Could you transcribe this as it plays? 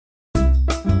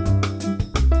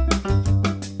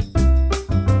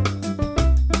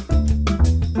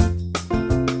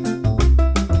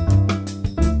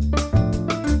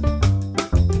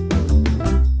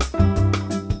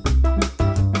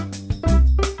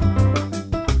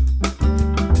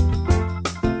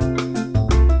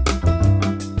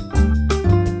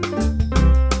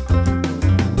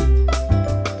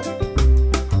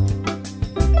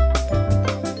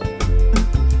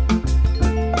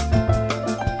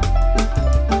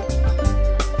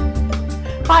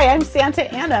Hi, I'm Santa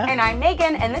Ana. And I'm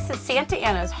Megan, and this is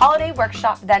SantANA's Holiday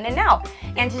Workshop Then and Now.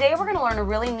 And today we're going to learn a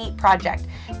really neat project.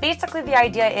 Basically, the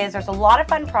idea is there's a lot of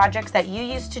fun projects that you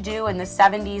used to do in the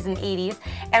 70s and 80s,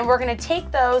 and we're going to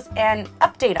take those and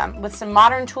update them with some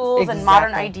modern tools and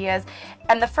modern ideas.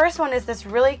 And the first one is this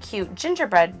really cute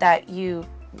gingerbread that you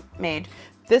made.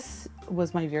 This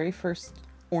was my very first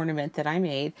ornament that I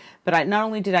made, but not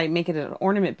only did I make it an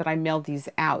ornament, but I mailed these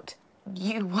out.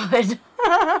 You would.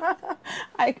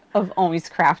 I've always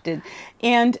crafted.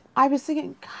 And I was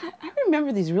thinking, God, I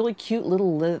remember these really cute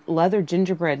little leather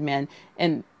gingerbread men.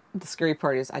 And the scary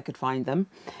part is I could find them.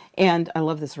 And I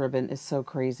love this ribbon. It's so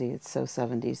crazy. It's so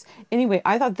 70s. Anyway,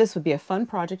 I thought this would be a fun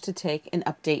project to take and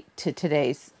update to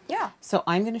today's. Yeah. So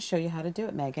I'm going to show you how to do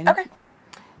it, Megan. Okay.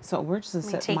 So we're just going to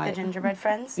set take the gingerbread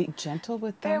friends. Be gentle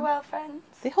with them. Farewell, friends.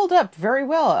 They hold up very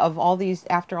well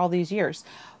after all these years.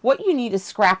 What you need is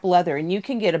scrap leather, and you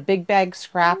can get a big bag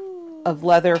scrap of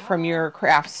leather from your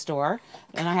craft store.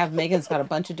 And Megan's got a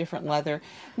bunch of different leather.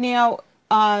 Now,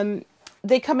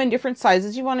 they come in different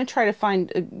sizes. You want to try to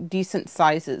find decent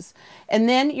sizes. And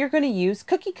then you're going to use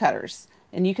cookie cutters.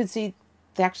 And you can see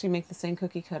they actually make the same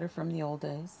cookie cutter from the old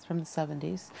days, from the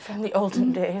 70s. From the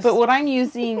olden days. But what I'm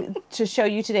using to show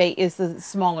you today is the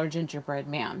smaller gingerbread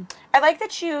man. I like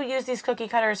that you use these cookie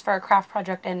cutters for a craft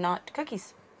project and not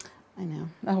cookies. I know.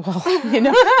 Oh, well, you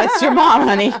know, that's your mom,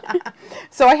 honey.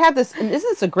 So I have this, and this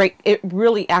is it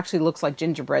really actually looks like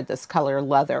gingerbread, this color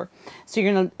leather. So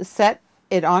you're going to set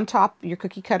it on top, your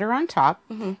cookie cutter on top,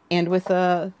 and with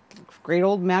a great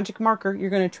old magic marker, you're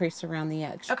going to trace around the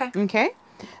edge. Okay. Okay?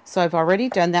 So I've already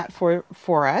done that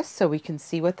for us, so we can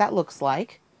see what that looks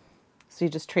like. So you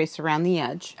just trace around the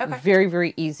edge. Okay. Very,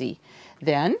 very easy.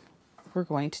 Then we're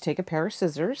going to take a pair of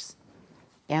scissors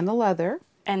and the leather.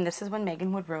 And this is when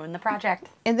Megan would ruin the project.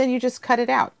 And then you just cut it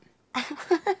out.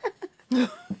 I'm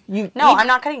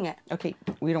not cutting it. Okay,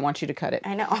 we don't want you to cut it.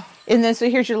 I know. And then, so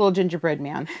here's your little gingerbread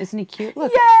man. Isn't he cute?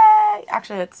 Look. Yay!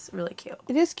 Actually, it's really cute.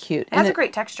 It is cute. It has a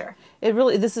great texture.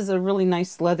 This is a really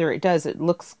nice leather. It does. It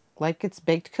looks like it's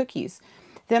baked cookies.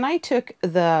 Then I took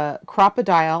the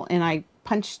crocodile and I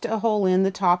punched a hole in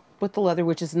the top with the leather,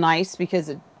 which is nice because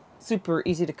it's super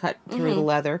easy to cut through the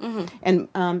leather, and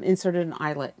inserted an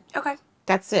eyelet. Okay.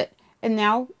 That's it. And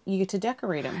now you get to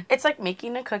decorate them. It's like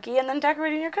making a cookie and then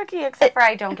decorating your cookie, except for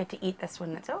I don't get to eat this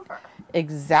when it's over.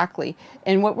 Exactly.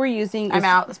 And what we're using I'm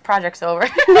out. This project's over.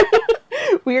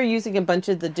 We are using a bunch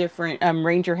of the different,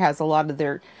 Ranger has a lot of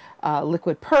their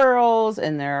liquid pearls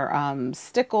and their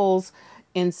stickles.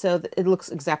 And so it looks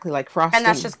exactly like frosting. And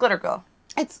that's just glitter glue.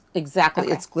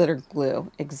 It's glitter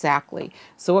glue. Exactly.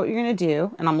 So what you're going to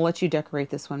do, and I'm going to let you decorate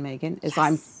this one, Megan, is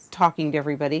I'm talking to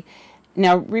everybody.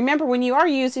 Now, remember, when you are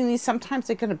using these, sometimes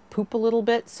they're going to poop a little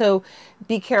bit, so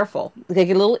be careful. They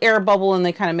get a little air bubble, and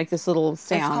they kind of make this little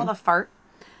sound. It's called a fart.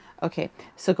 Okay,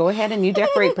 so go ahead and you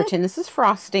decorate. Pretend this is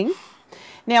frosting.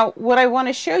 Now, what I want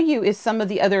to show you is some of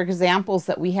the other examples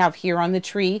that we have here on the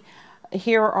tree.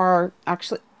 Here are,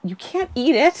 actually, you can't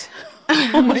eat it.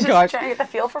 Oh my gosh. Trying to get the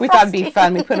feel for we thought it'd be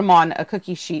fun. We put them on a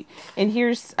cookie sheet. And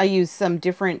I use some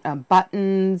different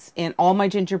buttons. And all my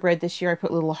gingerbread this year, I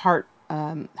put little heart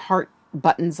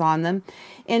buttons on them.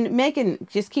 And Megan,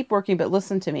 just keep working, but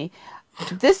listen to me.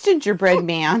 This gingerbread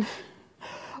man,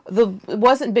 it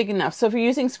wasn't big enough. So if you're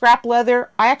using scrap leather,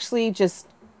 I actually just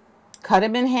cut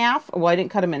him in half. Well, I didn't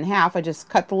cut him in half. I just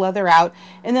cut the leather out,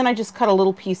 and then I just cut a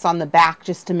little piece on the back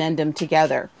just to mend them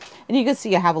together. And you can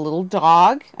see I have a little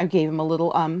dog. I gave him a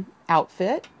little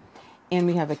outfit, and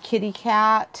we have a kitty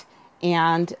cat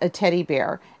and a teddy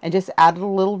bear, and just added a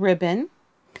little ribbon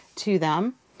to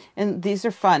them. And these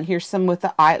are fun. Here's some with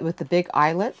the big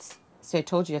eyelets. See, I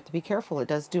told you have to be careful. It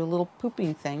does do a little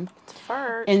pooping thing. It's a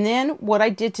fart. And then what I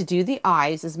did to do the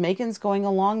eyes, as Megan's going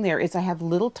along there, is I have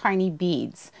little tiny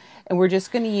beads. And we're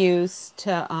just going to use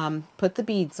to put the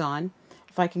beads on.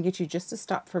 If I can get you just to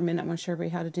stop for a minute, I want to show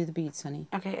everybody how to do the beads, honey.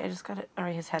 Okay, I just got it. All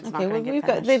right, his head's not Okay, going to get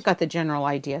finished. they've got the general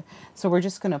idea. So we're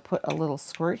just going to put a little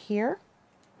squirt here.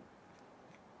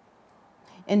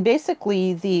 And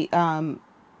basically the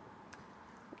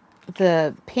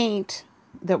paint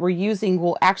that we're using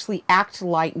will actually act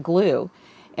like glue.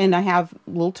 And I have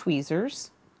little tweezers.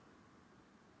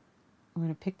 I'm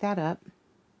going to pick that up,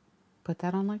 put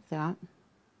that on like that,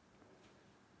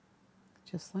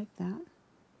 just like that.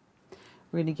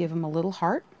 We're going to give them a little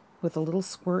heart with a little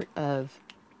squirt of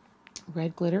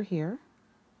red glitter here.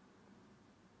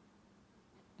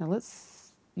 Now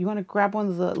you want to grab one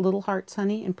of the little hearts,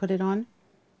 honey, and put it on?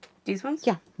 These ones?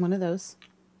 Yeah, one of those.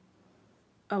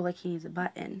 Oh, like he's a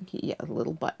button. Yeah, a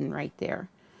little button right there.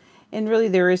 And really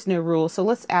there is no rule. So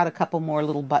let's add a couple more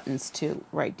little buttons to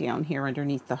right down here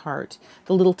underneath the heart.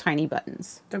 The little tiny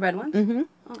buttons. The red ones? Mm-hmm.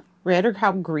 Oh. Red or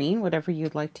how green, whatever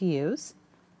you'd like to use.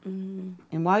 And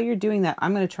while you're doing that,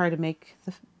 I'm going to try to make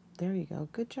the... There you go.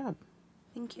 Good job.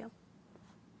 Thank you.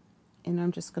 And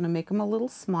I'm just going to make them a little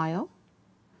smile.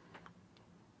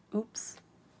 Oops.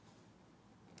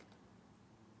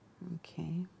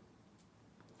 Okay.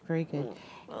 Very good.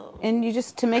 And you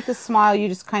just, to make the smile, you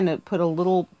just kind of put a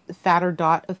little fatter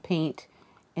dot of paint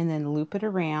and then loop it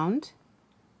around.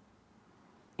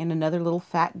 And another little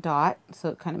fat dot, so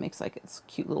it kind of makes like its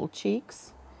cute little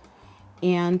cheeks.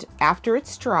 And after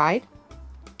it's dried,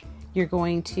 you're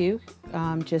going to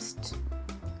just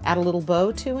add a little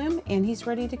bow to him, and he's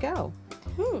ready to go.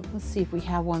 Let's see if we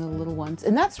have one of the little ones.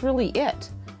 And that's really it.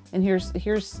 And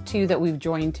here's two that we've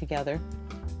joined together.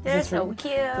 They're so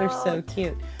cute. They're so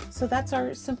cute. So that's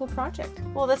our simple project.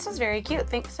 Well, this was very cute.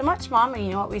 Thanks so much, Mom. And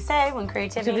you know what we say, when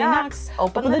creativity knocks,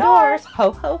 open the doors. doors.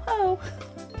 Ho, ho, ho.